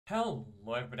Hello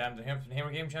everybody, I'm here from the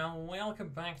Hammer Game Channel. Welcome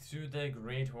back to the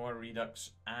Great War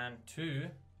Redux and to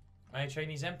my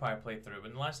Chinese Empire playthrough.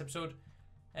 In the last episode,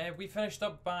 we finished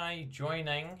up by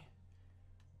joining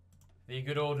the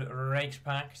good old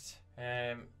Reichspakt.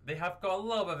 They have got a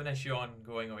little bit of an issue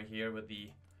ongoing over here with the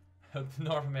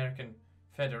North American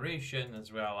Federation,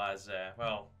 as well as,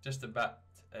 well, just the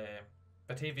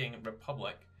Batavian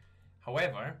Republic.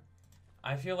 However,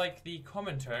 I feel like the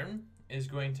Comintern is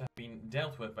going to have been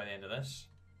dealt with by the end of this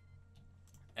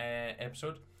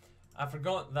episode. I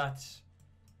forgot that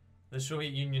the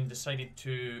Soviet Union decided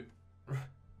to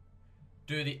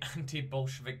do the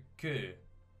anti-Bolshevik coup,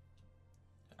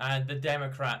 and the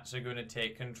Democrats are going to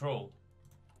take control.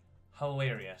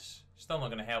 Hilarious. Still not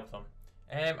going to help them.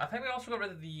 I think we also got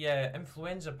rid of the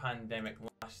influenza pandemic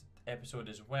last episode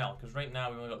as well, because right now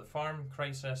we've only got the farm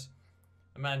crisis,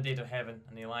 the Mandate of Heaven,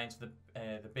 and the alliance of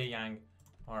the Beiyang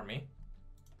army.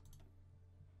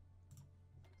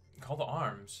 Call the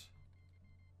arms.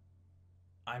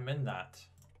 I'm in that.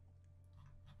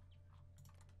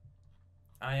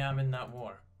 I am in that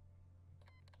war.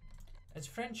 It's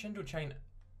French Indochina.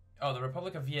 Oh, the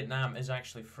Republic of Vietnam is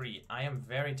actually free. I am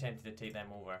very tempted to take them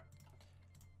over.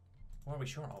 What are we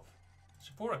short of?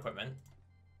 Support equipment.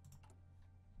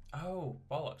 Oh,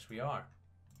 bollocks, we are.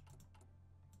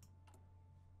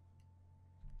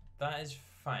 That is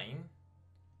fine.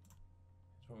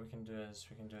 So what we can do is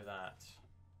we can do that.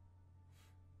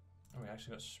 Oh, we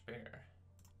actually got spare.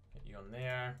 Get you on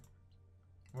there.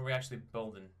 What are we actually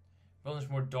building? Building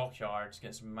some more dockyards,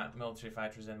 get some military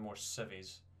factories in, more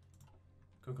civies.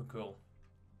 Cool, cool, cool.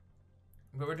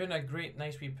 But we're doing a great,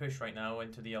 nice wee push right now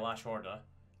into the Alash Order.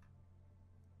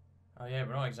 Oh yeah,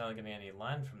 we're not exactly getting any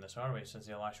land from this, are we? Since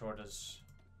the Alash Order's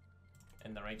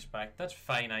in the Reichspakt. That's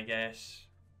fine, I guess.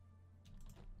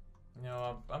 You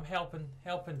know, I'm helping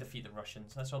defeat the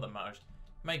Russians. That's all that matters.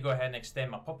 Might go ahead and extend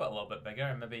my puppet a little bit bigger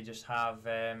and maybe just have,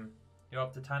 you know,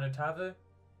 up to Tavu.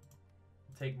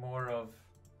 Take more of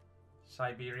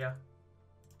Siberia.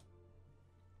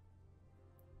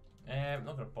 I'm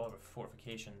not going to bother with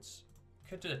fortifications.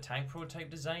 Could do the tank prototype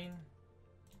design.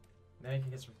 Then I can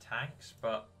get some tanks,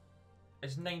 but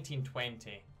it's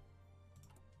 1920.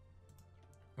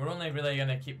 We're only really going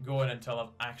to keep going until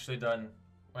I've actually done,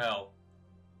 well,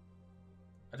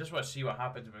 I just want to see what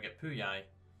happens when we get Puyai.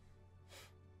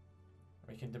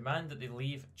 We can demand that they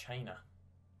leave China.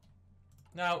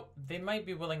 Now, they might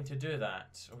be willing to do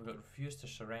that. Oh, we've got refuse to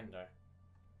surrender.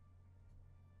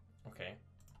 Okay.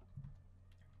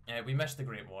 We missed the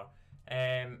Great War.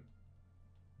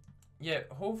 Yeah,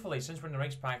 hopefully, since we're in the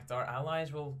Reichspakt, our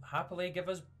allies will happily give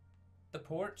us the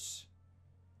ports.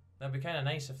 That'd be kind of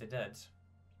nice if they did.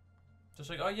 Just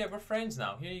like, oh yeah, we're friends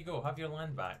now. Here you go, have your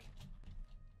land back.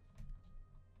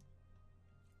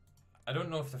 I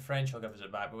don't know if the French will give us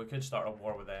it back, but we could start a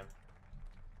war with them.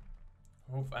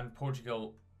 And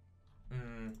Portugal,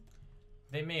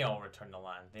 they may all return the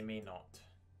land, they may not.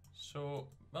 So,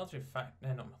 not military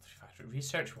factory,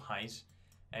 research-wise,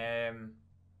 could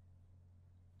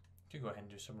go ahead and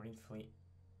do submarine fleet.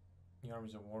 The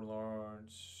armies of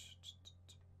warlords,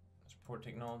 support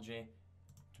technology.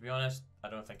 To be honest, I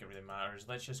don't think it really matters.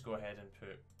 Let's just go ahead and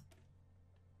put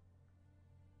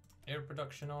air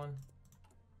production on.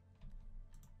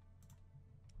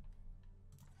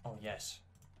 Oh yes.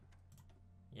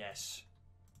 Yes.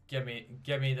 Give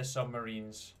me the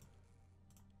submarines.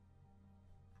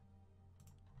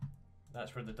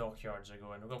 That's where the dockyards are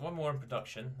going. We've got one more in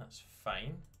production, that's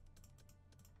fine.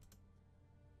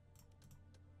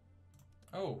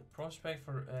 Oh, prospect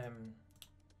for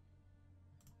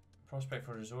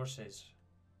resources.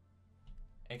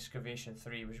 Excavation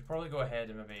 3. We should probably go ahead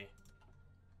and maybe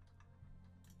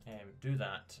do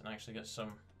that and actually get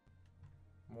some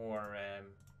more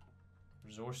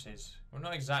resources. We're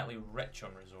not exactly rich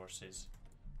on resources.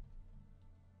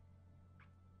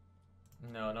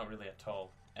 No, not really at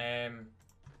all. Oh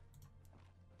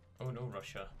no,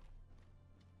 Russia.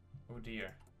 Oh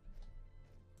dear.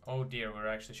 Oh dear, we're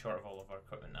actually short of all of our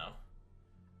equipment now.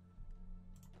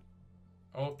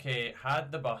 Okay,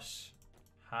 had the bus.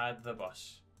 Had the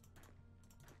bus.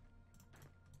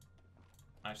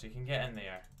 Actually, you can get in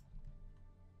there.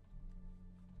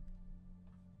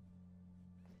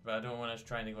 But I don't want us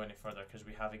trying to go any further because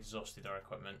we have exhausted our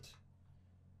equipment.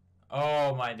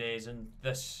 Oh my days, and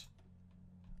this.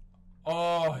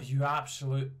 Oh, you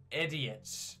absolute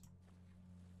idiots.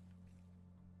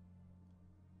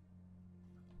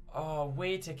 Oh,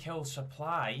 way to kill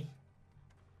supply.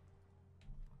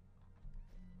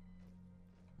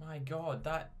 My god,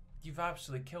 you've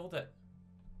absolutely killed it.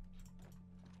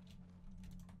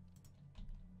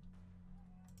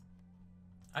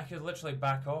 I could literally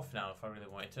back off now if I really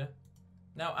wanted to.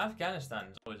 Now, Afghanistan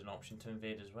is always an option to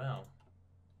invade as well.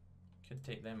 Could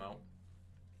take them out.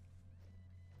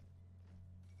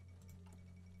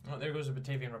 Oh, there goes the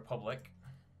Batavian Republic.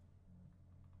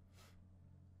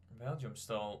 Belgium's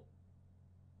still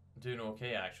doing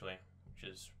okay, actually,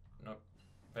 which is not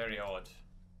very odd.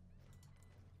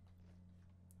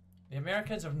 The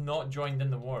Americans have not joined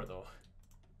in the war, though.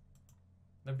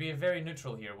 They're being very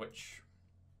neutral here, which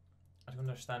I don't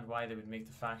understand why they would make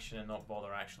the faction and not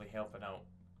bother actually helping out.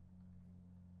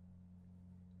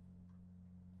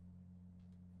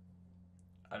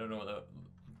 I don't know what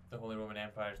the Holy Roman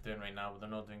Empire is doing right now, but they're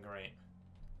not doing great.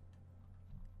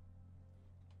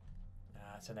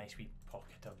 Ah, it's a nice wee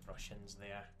pocket of Russians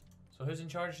there. So who's in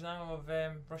charge now of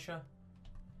Russia?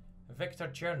 Viktor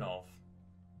Chernov.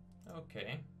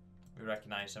 Okay. We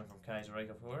recognize him from Kaiserreich,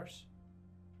 of course.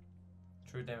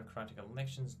 True democratic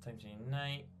elections, time to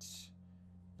unite.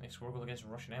 Next war goal against the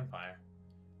Russian Empire.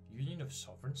 Union of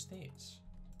Sovereign States.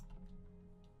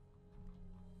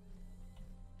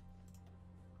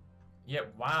 Yeah,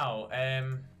 wow.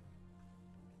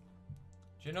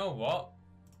 Do you know what?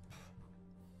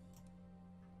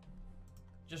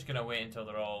 Just gonna wait until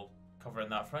they're all covering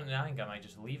that front, and I think I might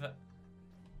just leave it.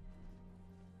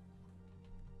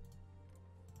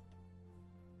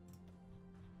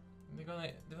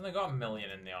 They've only got 1 million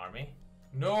in the army.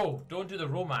 No, don't do the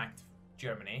Rome Act,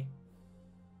 Germany.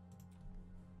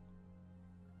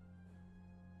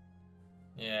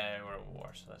 Yeah, we're at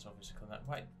war, so that's obviously clean that.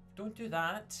 Why? Don't do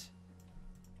that.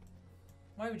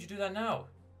 Why would you do that now?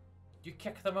 You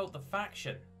kick them out the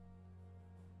faction.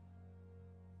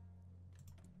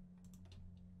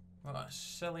 What a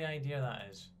silly idea that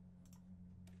is.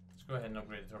 Let's go ahead and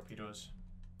upgrade the torpedoes.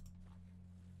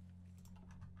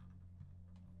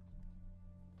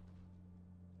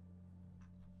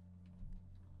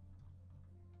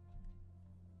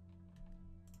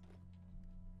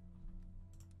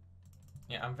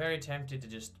 Yeah, I'm very tempted to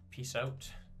just peace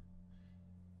out.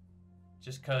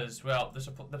 Just because, well, the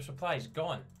supply is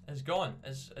gone. It's gone.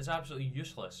 It's absolutely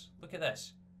useless. Look at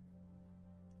this.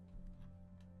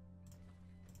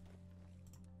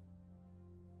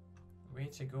 Way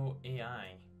to go,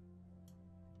 AI.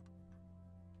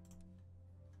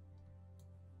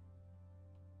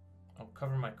 I'll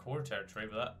cover my core territory,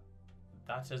 but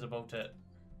that is about it.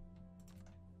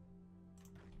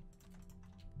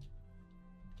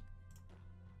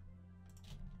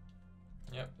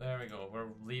 Yep, there we go. We're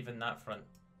leaving that front.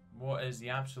 What is the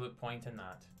absolute point in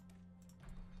that?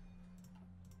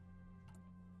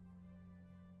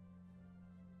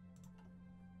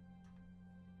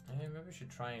 Maybe we should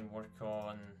try and work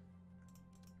on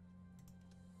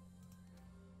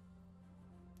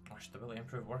stability,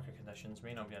 improve worker conditions.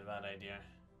 May not be a bad idea.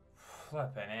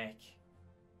 Flippin' heck.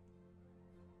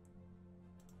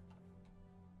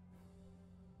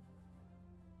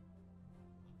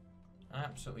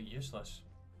 Absolutely useless.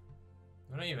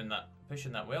 We're not even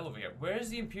pushing that well over here. Where is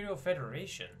the Imperial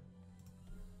Federation?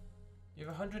 You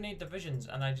have 108 divisions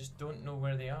and I just don't know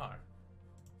where they are.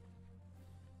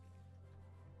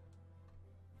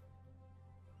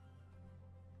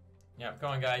 Yeah,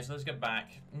 come on guys, let's get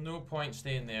back. No point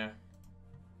staying there.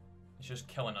 It's just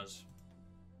killing us.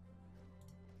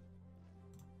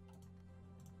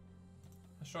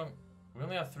 What's wrong? We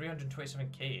only have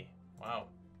 327k. Wow.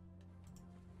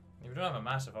 We don't have a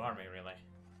massive army, really.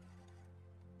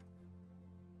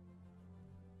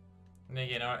 And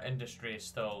again, our industry is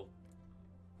still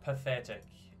pathetic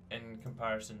in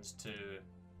comparisons to...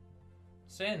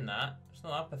 Saying that, it's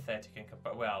not that pathetic in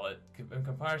in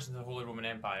comparison to the Holy Roman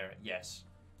Empire, yes.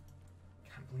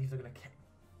 Can't believe they're gonna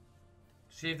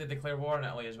save they declare war on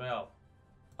Italy as well.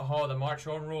 Oh, the march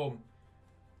on Rome.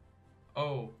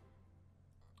 Oh.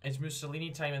 It's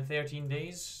Mussolini time in 13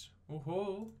 days.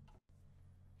 Woohoo.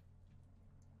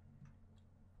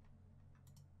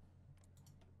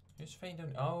 Who's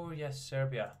fighting? Oh, yes,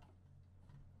 Serbia.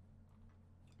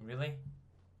 Really?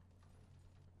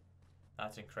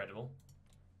 That's incredible.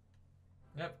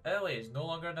 Yep, Italy is no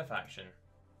longer in a faction.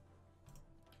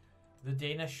 The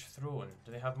Danish throne.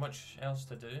 Do they have much else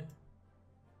to do?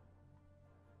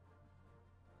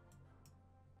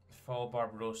 Fall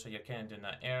Barbarossa, you're kind of doing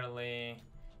that early.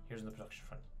 Here's the production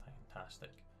front.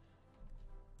 Fantastic.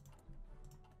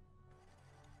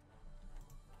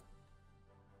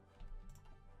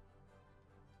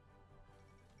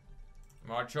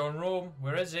 March on Rome.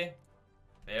 Where is he?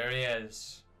 There he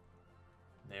is.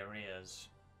 There he is.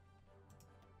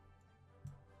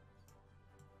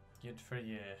 Good for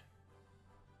you.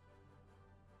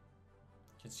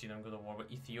 Could see them go to war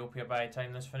with Ethiopia by the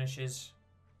time this finishes.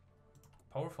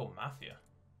 Powerful mafia.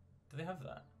 Do they have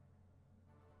that?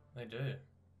 They do.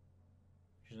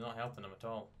 She's not helping them at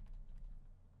all.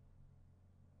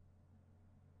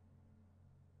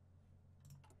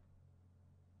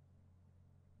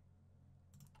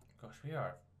 Gosh, we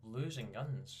are losing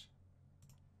guns.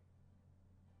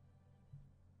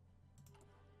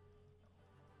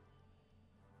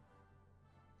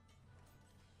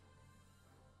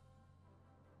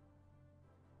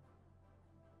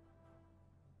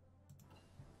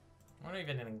 We're not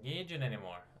even engaging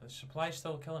anymore. The supply's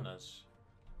still killing us.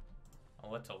 A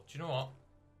little. Do you know what?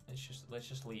 Let's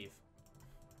just leave.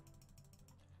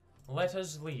 Let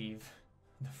us leave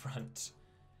the front.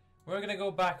 We're gonna go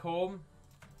back home.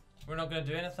 We're not gonna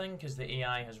do anything because the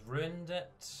AI has ruined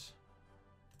it.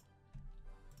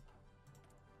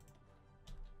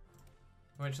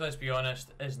 Which, let's be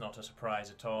honest, is not a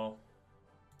surprise at all.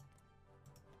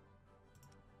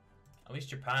 At least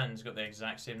Japan's got the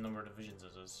exact same number of divisions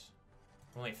as us.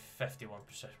 We're only 51%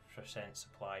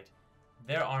 supplied.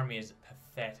 Their army is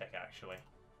pathetic, actually.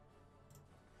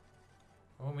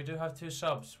 Well, we do have 2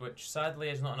 subs, which sadly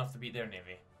is not enough to beat their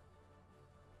navy.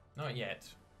 Not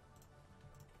yet.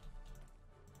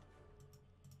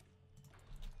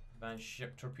 Advanced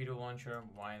ship torpedo launcher,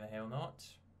 why the hell not?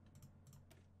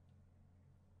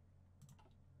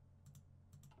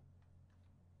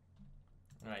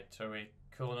 Right, so are we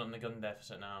cooling on the gun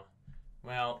deficit now?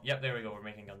 Well, yep, there we go, we're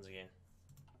making guns again.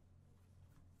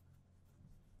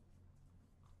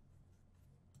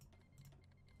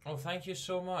 Oh, thank you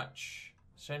so much.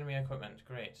 Send me equipment,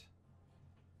 great.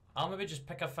 I'll maybe just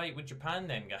pick a fight with Japan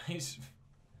then, guys.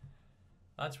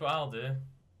 That's what I'll do.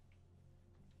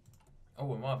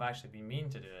 Oh, and what I've actually been meaning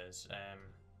to do is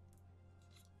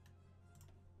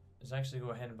actually go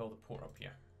ahead and build a port up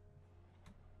here.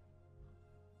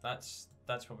 That's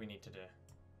what we need to do.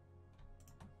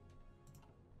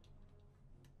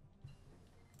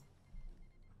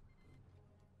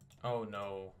 Oh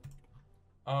no.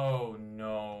 Oh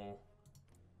no.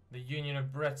 The Union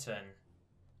of Britain.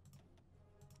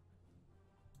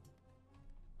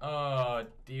 Oh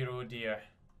dear, oh dear.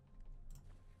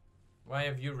 Why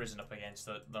have you risen up against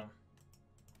them?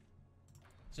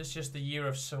 Is this just the year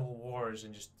of civil wars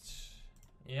and just...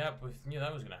 Yep, we knew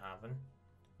that was going to happen.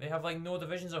 They have like no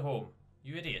divisions at home.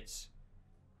 You idiots.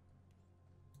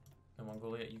 No,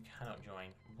 Mongolia, you cannot join.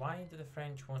 Why do the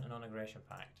French want a non-aggression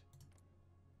pact?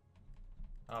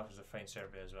 Oh, because they're fighting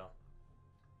Serbia as well.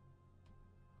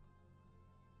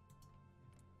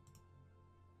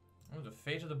 Oh, the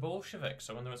fate of the Bolsheviks.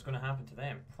 I wonder what's going to happen to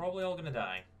them. Probably all going to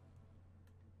die.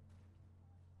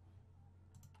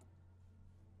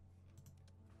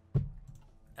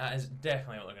 That is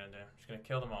definitely what they're going to do. Just going to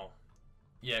kill them all.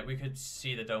 Yeah, we could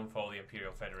see the downfall of the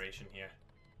Imperial Federation here.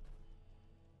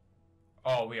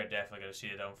 Oh, we are definitely going to see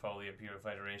the downfall of the Imperial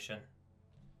Federation.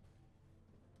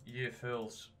 You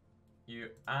fools. You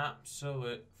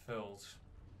absolute fools.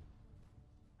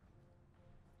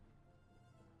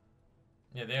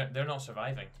 Yeah, they're not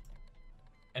surviving.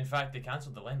 In fact, they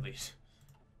cancelled the Lend-Lease.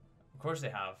 Of course they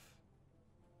have.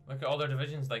 Look at all their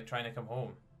divisions like trying to come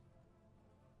home.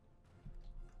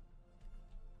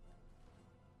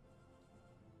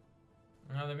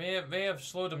 Now they may have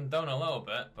slowed them down a little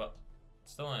bit, but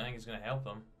still I think it's going to help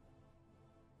them.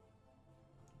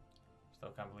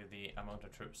 Still can't believe the amount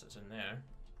of troops that's in there.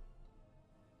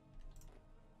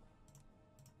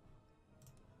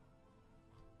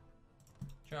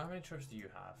 Do you know how many troops do you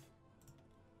have?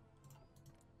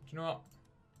 Do you know what?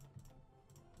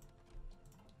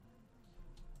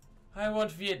 I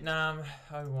want Vietnam.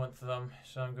 I want them,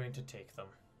 so I'm going to take them.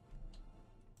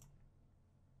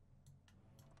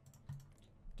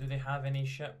 Do they have any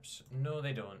ships? No,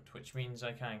 they don't, which means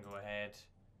I can go ahead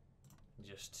and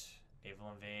just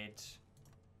naval invade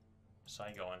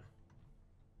Saigon.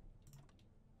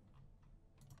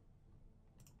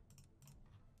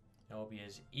 It will be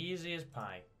as easy as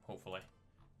pie, hopefully.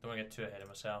 Don't want to get too ahead of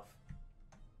myself.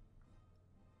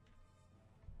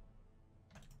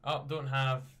 Oh, don't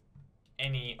have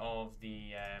any of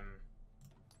the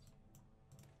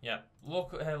yeah,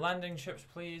 local landing ships,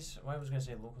 please. Why was I going to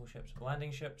say local ships?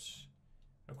 Landing ships.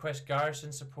 Request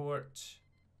garrison support.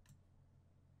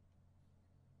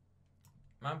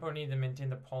 Manpower need to maintain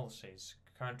the policies.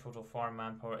 Current total foreign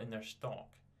manpower in their stock.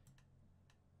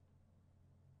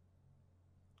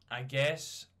 I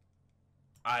guess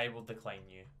I will decline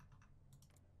you.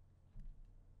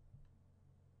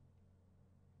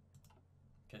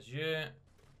 Because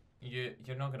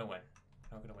you're not going to win.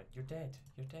 You're not going to win. You're dead.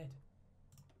 You're dead.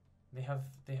 They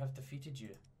have defeated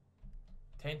you.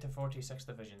 10 to 46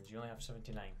 divisions. You only have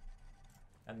 79.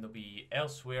 And they'll be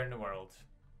elsewhere in the world.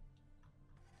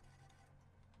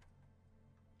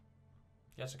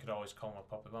 Guess I could always call my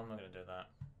puppet, but I'm not going to do that.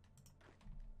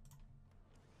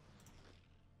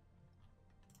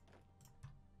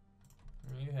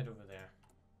 You head over there.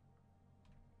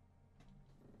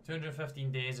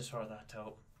 215 days to sort that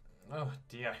out. Oh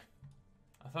dear.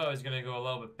 I thought it was going to go a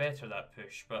little bit better, that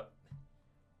push, but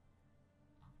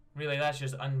really that's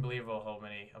just unbelievable how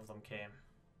many of them came.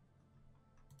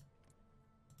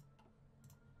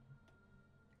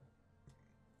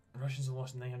 Russians have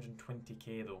lost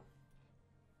 920k though.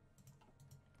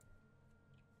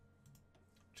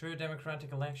 True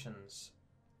democratic elections.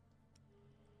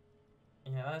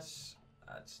 Yeah, that's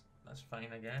fine,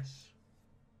 I guess.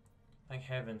 Thank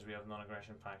heavens we have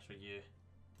non-aggression pacts with you.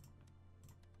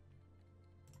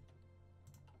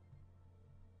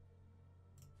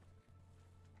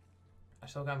 I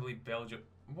still can't believe Belgium.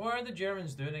 What are the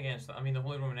Germans doing against? I mean, the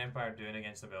Holy Roman Empire doing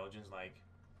against the Belgians? Like,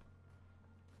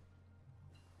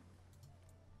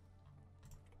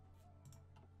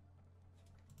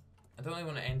 I don't really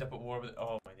want to end up at war with.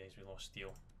 Oh my days, we lost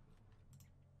steel.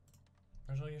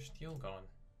 Where's all your steel gone?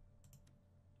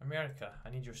 America, I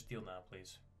need your steel now,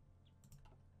 please.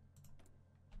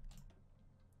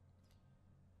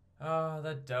 Ah,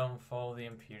 the downfall of the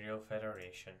Imperial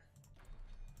Federation.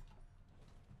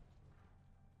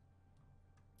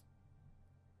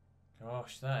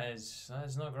 Gosh, that is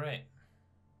not great.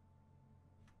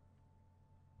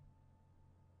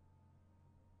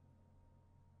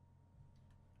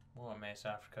 What a mess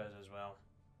Africa is as well.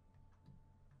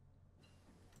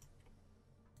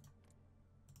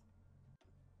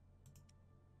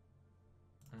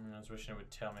 I was wishing it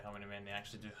would tell me how many men they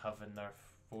actually do have in their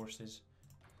forces.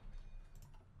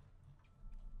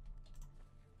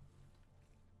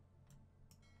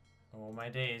 Oh my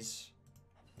days.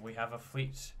 We have a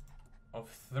fleet of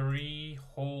 3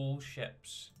 whole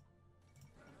ships.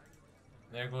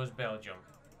 There goes Belgium.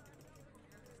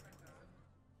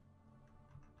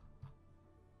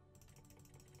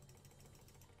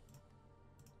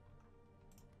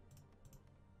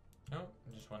 Oh,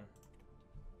 just one.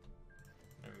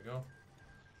 There we go.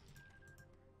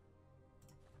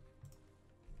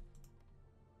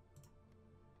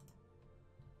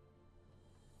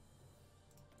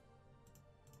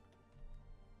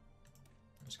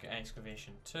 Let's get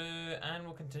excavation 2, and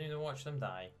we'll continue to watch them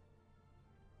die.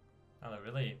 Oh,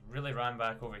 they really ran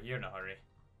back over here in a hurry.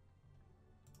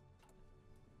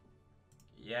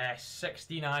 Yes,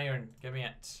 16 iron. Give me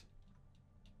it.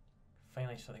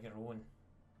 Finally starting to get rolling.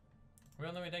 We're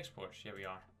on the way to exports. Yeah, we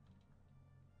are.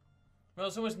 Well,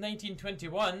 it's almost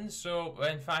 1921, so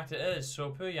in fact it is. So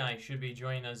Puyai should be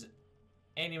joining us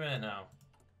any minute now.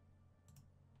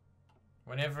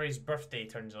 Whenever his birthday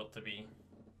turns out to be.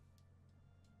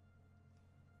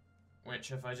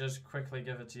 Which, if I just quickly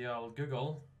give it to you, I'll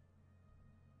Google.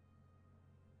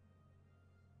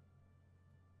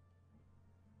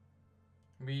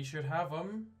 We should have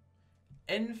him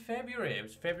in February. It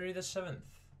was February the 7th.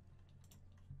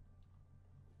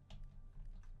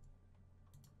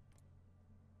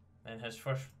 And his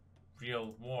first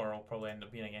real war will probably end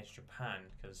up being against Japan,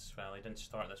 because, well, he didn't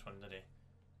start this one, did he?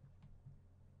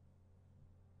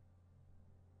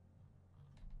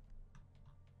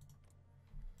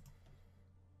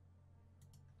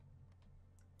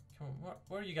 Come on,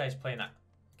 where are you guys playing at?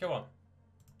 Come on.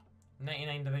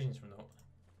 99 divisions from the whole...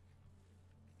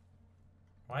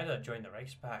 Why did I join the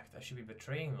Reichspakt? I should be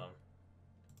betraying them.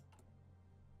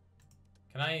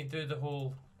 Can I do the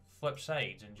whole flip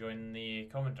sides and join the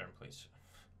Comintern, please?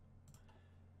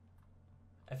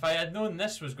 If I had known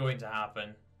this was going to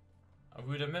happen, I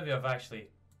would have maybe actually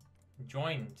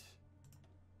joined.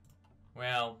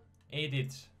 Well,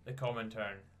 aided the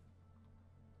Comintern.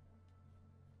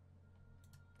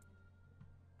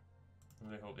 I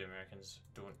really hope the Americans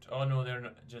don't. Oh no, they're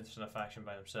not just in a faction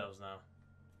by themselves now.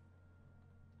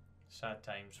 Sad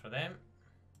times for them.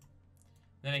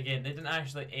 Then again, they didn't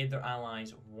actually aid their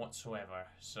allies whatsoever,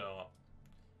 so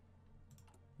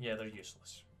yeah, they're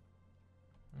useless.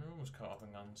 We're almost caught up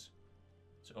in guns.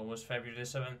 It's almost February the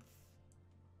 7th.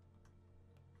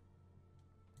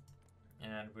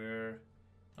 And we're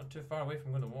not too far away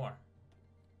from going to war.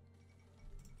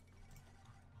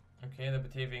 Okay, the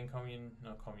Batavian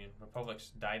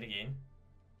Republics died again.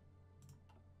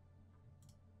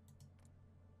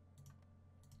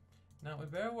 Now, we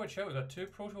better watch out, we've got 2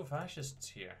 proto-fascists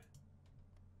here.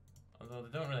 Although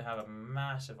they don't really have a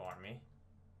massive army.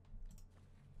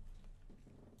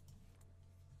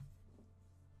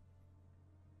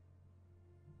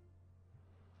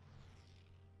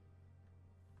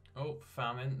 Oh,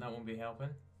 famine, that won't be helping.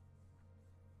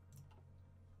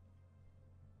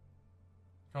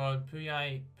 Come on,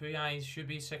 Puyai should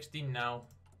be 16 now.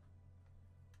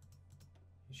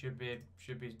 He should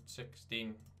be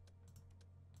 16.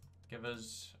 Give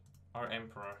us our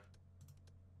emperor.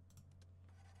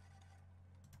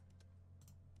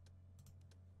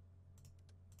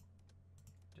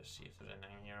 Just see if there's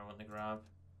anything here I want to grab.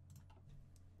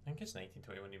 I think it's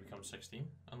 1920 when he becomes 16.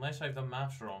 Unless I've done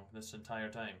maths wrong this entire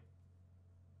time.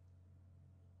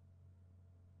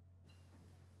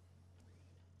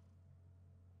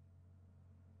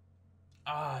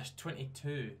 Ah, it's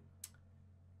 22.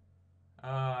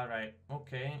 Ah, right.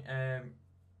 Okay.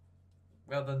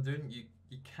 Well done, dude.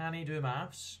 You can't do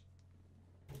maths.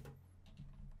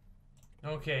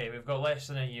 Okay, we've got less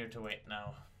than a year to wait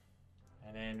now.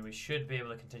 And then we should be able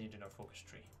to continue doing our focus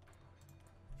tree.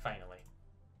 Finally.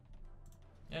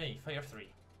 Yay, Fighter 3.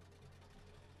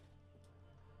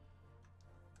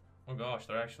 Oh gosh,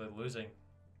 they're actually losing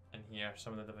in here,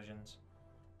 some of the divisions.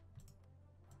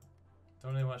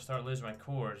 Don't really want to start losing my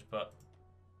cores, but...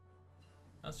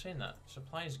 Not saying that.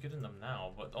 Supply is good in them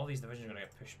now, but all these divisions are going to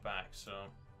get pushed back, so...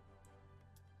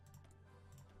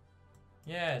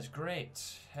 Yeah, it's great.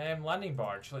 Landing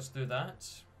barge, let's do that.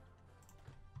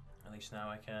 At least now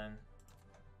I can...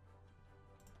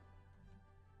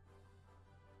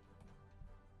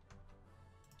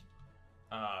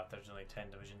 Ah, there's only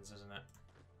 10 divisions, isn't it?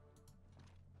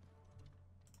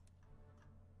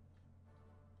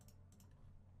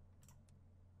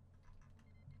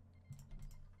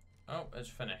 Oh, it's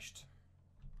finished.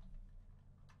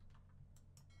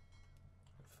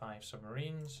 5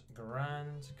 submarines.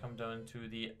 Grand. Come down to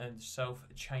the South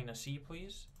China Sea,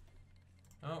 please.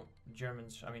 Oh,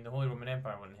 Germans. I mean, the Holy Roman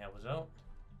Empire wouldn't help us out.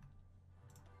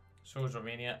 So is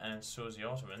Romania, and so is the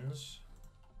Ottomans.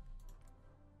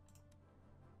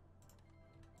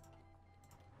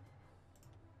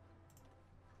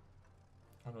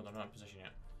 Oh no, they're not in position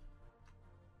yet.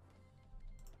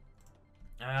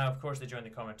 Ah, of course they joined the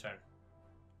Comintern.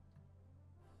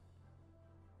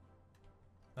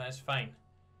 That is fine.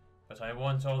 But I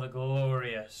want all the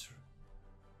glorious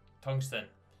tungsten.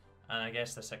 And I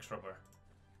guess the 6 rubber.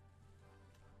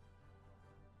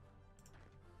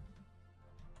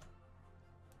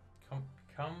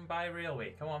 Come by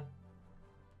railway, come on.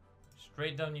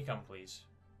 Straight down you come, please.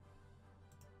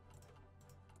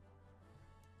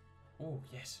 Oh,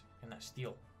 yes, and that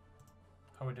steel.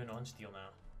 How are we doing on steel now?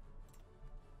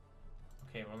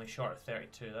 Okay, we're only short of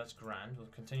 32, that's grand. We'll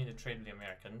continue to trade with the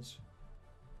Americans.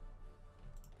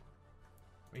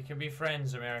 We can be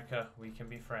friends, America. We can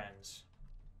be friends.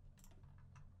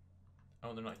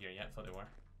 Oh, they're not here yet. I thought they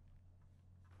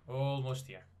were. Almost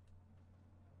here.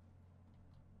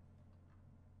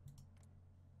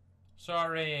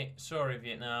 Sorry,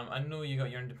 Vietnam. I know you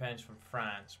got your independence from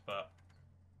France, but...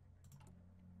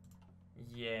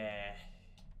 Yeah.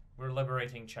 We're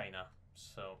liberating China,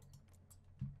 so...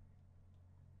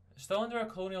 Still under a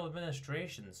colonial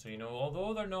administration, so, you know,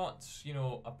 although they're not, you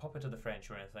know, a puppet of the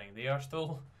French or anything, they are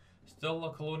still a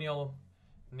colonial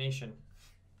nation.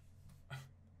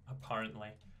 Apparently.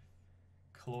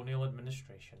 Colonial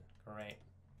administration. Great.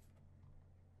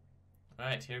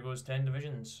 Right, here goes 10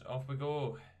 divisions. Off we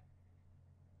go.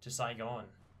 To Saigon.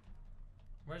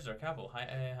 Where's their capital?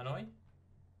 Hanoi?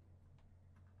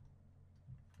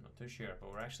 Not too sure,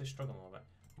 but we're actually struggling a little bit.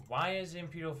 Why is the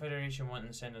Imperial Federation wanting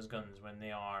to send us guns when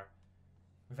they are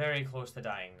very close to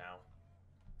dying now?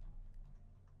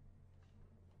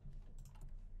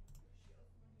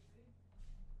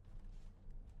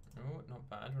 Oh, not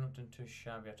bad. We're not doing too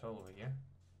shabby at all over here.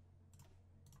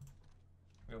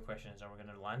 Real question is, are we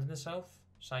going to land in the south?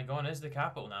 Saigon is the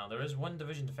capital now. There is 1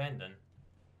 division defending.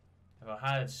 If I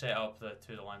had set up the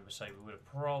land beside, we would have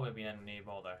probably been in no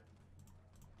bother.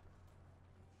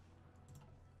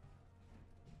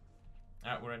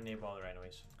 Ah, we're in no bother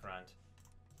anyways. Grand.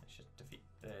 Let's just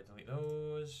delete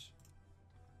those.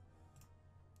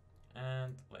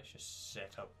 And let's just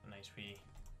set up a nice wee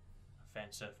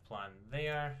offensive plan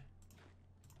there.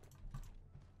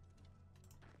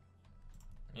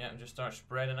 Yeah, and just start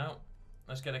spreading out.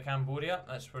 Let's get to Cambodia.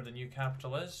 That's where the new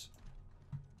capital is.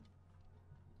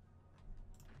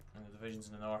 And the divisions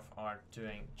in the north are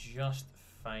doing just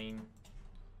fine.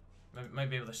 Might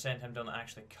be able to send him down to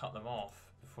actually cut them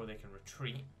off before they can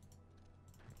retreat.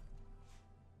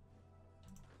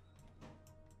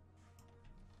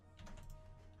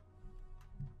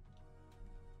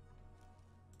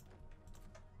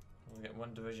 We'll get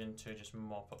 1 division to just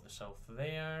mop up the south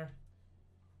there.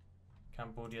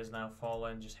 Cambodia's now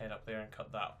fallen, just head up there and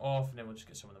cut that off, and then we'll just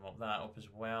get some of them up that up as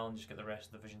well, and just get the rest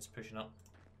of the divisions pushing up.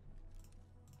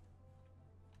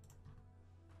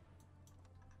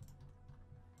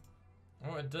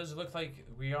 Oh, it does look like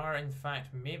we are in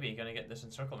fact maybe going to get this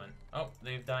encirclement. Oh,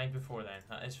 they've died before then.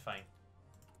 That is fine.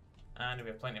 And we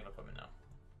have plenty of equipment now.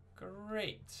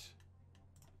 Great.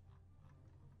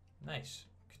 Nice.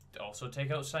 Could also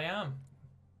take out Siam.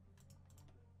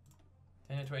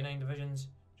 10 to 29 divisions.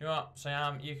 Do you know what,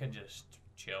 Siam, you can just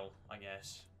chill, I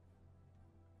guess.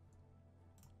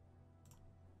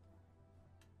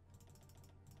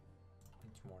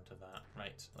 There's more to that.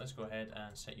 Right, let's go ahead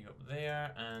and set you up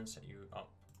there and set you up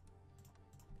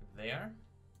there.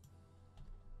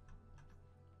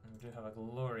 And we do have a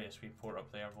glorious wee port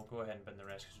up there. We'll go ahead and bin the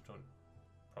rest because we don't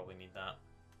probably need that.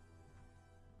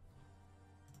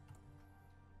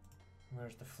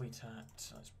 Where's the fleet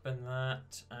at? Let's bin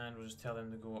that and we'll just tell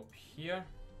them to go up here.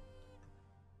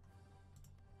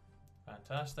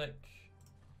 Fantastic.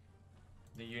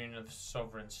 The Union of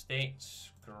Sovereign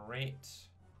States, great.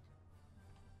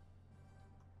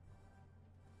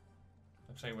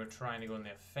 Looks like we're trying to go on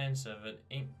the offensive. It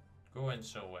ain't going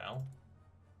so well.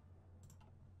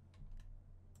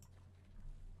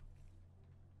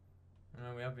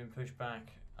 No, we have been pushed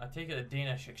back. I take it the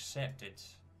Danish accepted.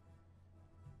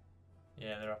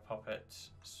 Yeah, they're a puppet.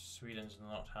 Sweden's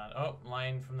not had. Oh,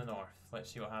 line from the north.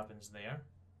 Let's see what happens there.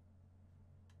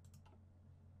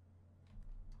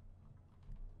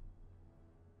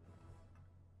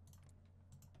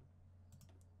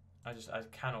 I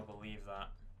cannot believe that.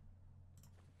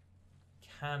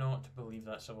 Cannot believe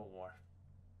that civil war.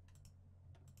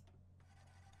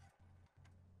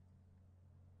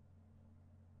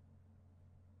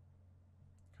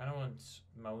 Kinda want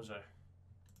Mauser.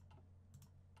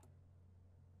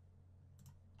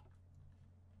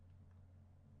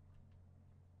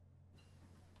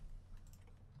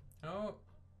 Oh,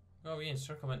 got a wee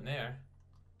encirclement there.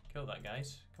 Kill that,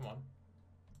 guys. Come on.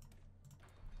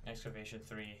 Excavation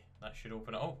 3. That should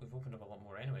open up. Oh, we've opened up a lot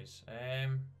more anyways.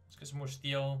 Let's get some more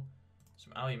steel,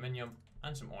 some aluminium,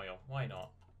 and some oil. Why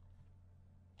not?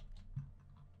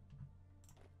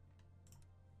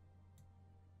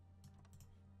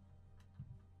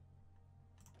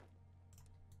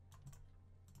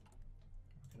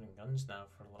 We're getting guns now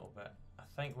for a little bit. I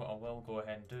think what I will go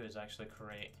ahead and do is actually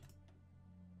create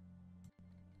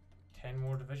 10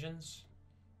 more divisions.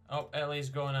 Oh, Italy's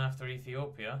going after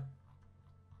Ethiopia.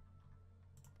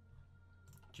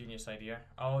 Genius idea.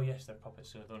 Oh yes, they're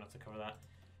puppets, so I don't have to cover that.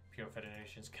 Pure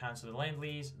Federations cancel the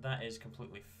Lend-Lease. That is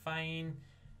completely fine.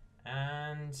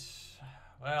 And,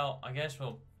 well, I guess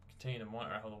we'll continue to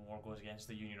monitor how the war goes against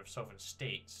the Union of Sovereign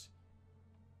States.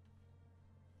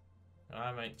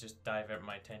 I might just divert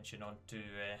my attention onto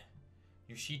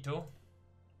Yoshihito.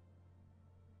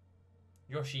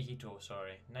 Yoshihito,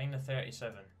 sorry. 9 to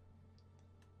 37.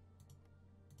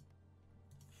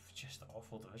 Just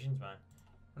awful divisions, man.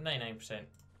 We're 99%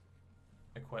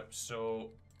 equipped,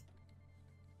 so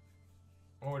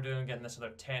what we're doing getting this other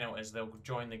 10 out is they'll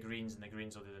join the Greens and the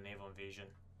Greens will do the naval invasion.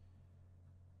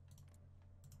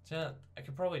 So I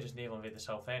could probably just naval invade the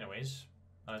south anyways.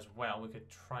 As well, we could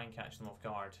try and catch them off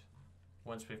guard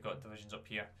once we've got divisions up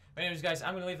here. But anyways guys,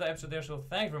 I'm going to leave that episode there, so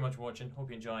thank you very much for watching. Hope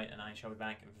you enjoy, and I shall be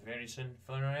back very soon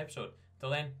for another episode. Till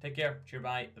then, take care, cheer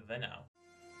bye, the now.